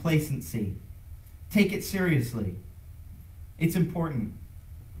your complacency. Take it seriously. It's important.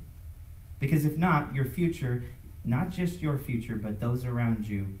 Because if not, your future, not just your future, but those around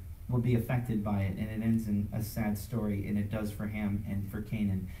you, will be affected by it, and it ends in a sad story, and it does for Ham and for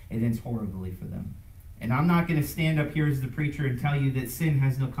Canaan. It ends horribly for them. And I'm not going to stand up here as the preacher and tell you that sin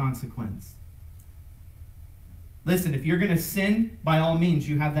has no consequence. Listen, if you're going to sin, by all means,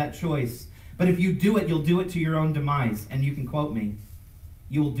 you have that choice. But if you do it, you'll do it to your own demise. And you can quote me.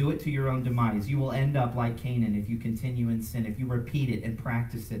 You will do it to your own demise. You will end up like Canaan if you continue in sin, if you repeat it and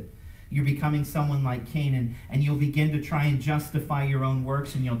practice it. You're becoming someone like Canaan, and you'll begin to try and justify your own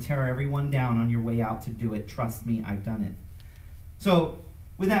works, and you'll tear everyone down on your way out to do it. Trust me, I've done it. So,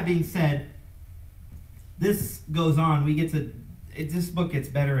 with that being said, this goes on. We get to this book gets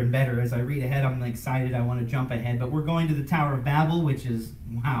better and better. As I read ahead, I'm excited. I want to jump ahead. But we're going to the Tower of Babel, which is,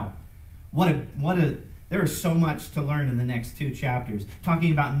 wow. There is so much to learn in the next 2 chapters.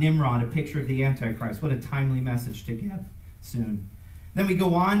 Talking about Nimrod, a picture of the Antichrist. What a timely message to give soon. Then we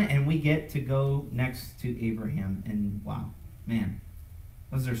go on and we get to go next to Abraham. And wow, man,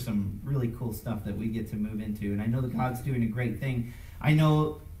 those are some really cool stuff that we get to move into. And I know that God's doing a great thing. I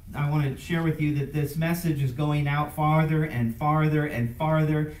want to share with you that this message is going out farther and farther and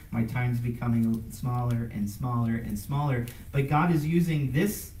farther. My time's becoming smaller and smaller and smaller. But God is using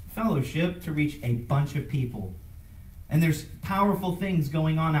this fellowship to reach a bunch of people. And there's powerful things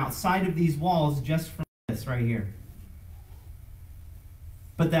going on outside of these walls just from this right here.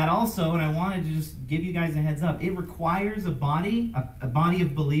 But that also, and I wanted to just give you guys a heads up, it requires a body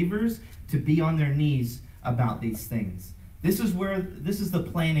of believers to be on their knees about these things. This is the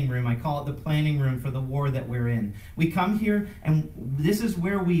planning room. I call it the planning room for the war that we're in. We come here, and this is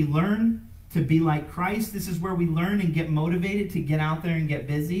where we learn to be like Christ. This is where we learn and get motivated to get out there and get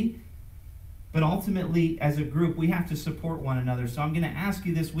busy. But ultimately, as a group, we have to support one another. So I'm going to ask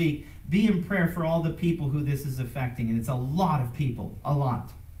you this week, be in prayer for all the people who this is affecting. And it's a lot of people, a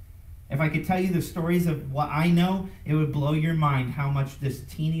lot. If I could tell you the stories of what I know, it would blow your mind how much this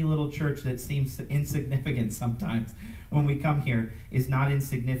teeny little church that seems insignificant sometimes when we come here is not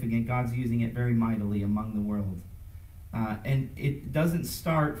insignificant. God's using it very mightily among the world. And it doesn't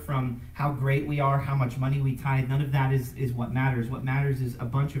start from how great we are, how much money we tithe. None of that is what matters. What matters is a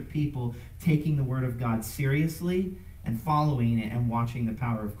bunch of people taking the Word of God seriously and following it and watching the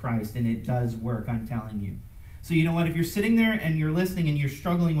power of Christ. And it does work, I'm telling you. So you know what? If you're sitting there and you're listening and you're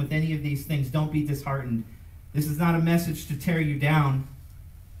struggling with any of these things, don't be disheartened. This is not a message to tear you down.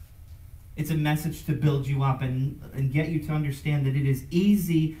 It's a message to build you up and get you to understand that it is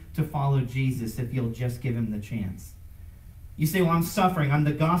easy to follow Jesus if you'll just give him the chance. You say, well, I'm suffering. I'm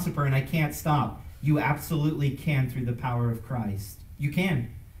the gossiper and I can't stop. You absolutely can through the power of Christ. You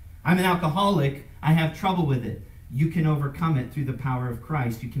can. I'm an alcoholic. I have trouble with it. You can overcome it through the power of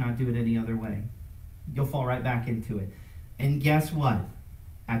Christ. You cannot do it any other way. You'll fall right back into it. And guess what?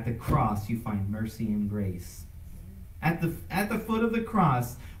 At the cross, you find mercy and grace. At the foot of the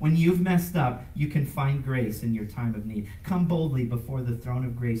cross, when you've messed up, you can find grace in your time of need. Come boldly before the throne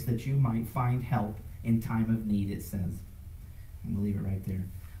of grace that you might find help in time of need, it says. I'm going to leave it right there.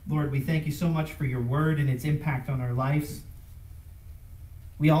 Lord, we thank you so much for your word and its impact on our lives.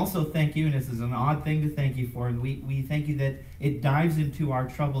 We also thank you, and this is an odd thing to thank you for, we thank you that it dives into our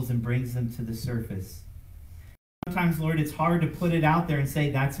troubles and brings them to the surface. Sometimes, Lord, it's hard to put it out there and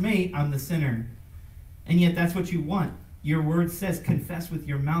say, that's me, I'm the sinner. And yet that's what you want. Your word says, confess with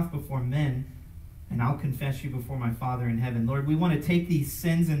your mouth before men, and I'll confess you before my Father in heaven. Lord, we want to take these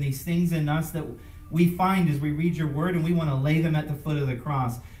sins and these things in us that we find as we read your word, and we want to lay them at the foot of the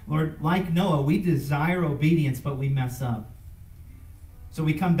cross. Lord, like Noah, we desire obedience, but we mess up. So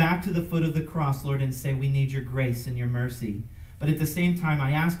we come back to the foot of the cross, Lord, and say we need your grace and your mercy. But at the same time,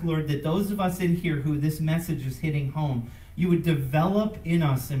 I ask, Lord, that those of us in here who this message is hitting home, you would develop in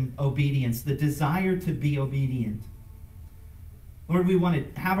us in obedience, the desire to be obedient. Lord, we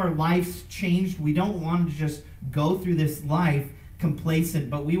want to have our lives changed. We don't want to just go through this life complacent,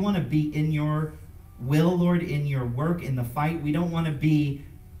 but we want to be in your will, Lord, in your work, in the fight. We don't want to be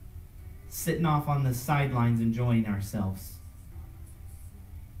sitting off on the sidelines enjoying ourselves.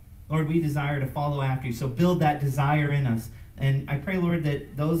 Lord, we desire to follow after you, so build that desire in us. And I pray, Lord,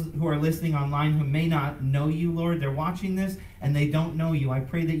 that those who are listening online who may not know you, Lord, they're watching this and they don't know you. I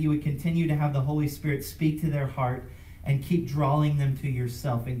pray that you would continue to have the Holy Spirit speak to their heart and keep drawing them to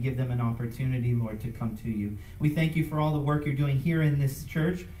yourself and give them an opportunity, Lord, to come to you. We thank you for all the work you're doing here in this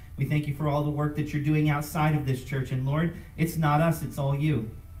church. We thank you for all the work that you're doing outside of this church. And Lord, it's not us, it's all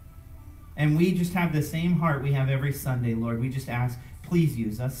you. And we just have the same heart we have every Sunday, Lord. We just ask, please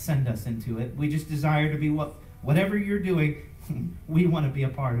use us, send us into it. We just desire to be whatever you're doing, we want to be a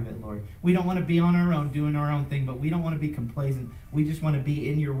part of it, Lord. We don't want to be on our own, doing our own thing, but we don't want to be complacent. We just want to be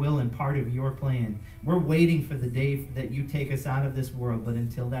in your will and part of your plan. We're waiting for the day that you take us out of this world, but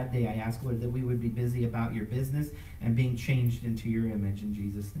until that day, I ask, Lord, that we would be busy about your business and being changed into your image. In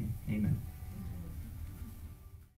Jesus' name, amen.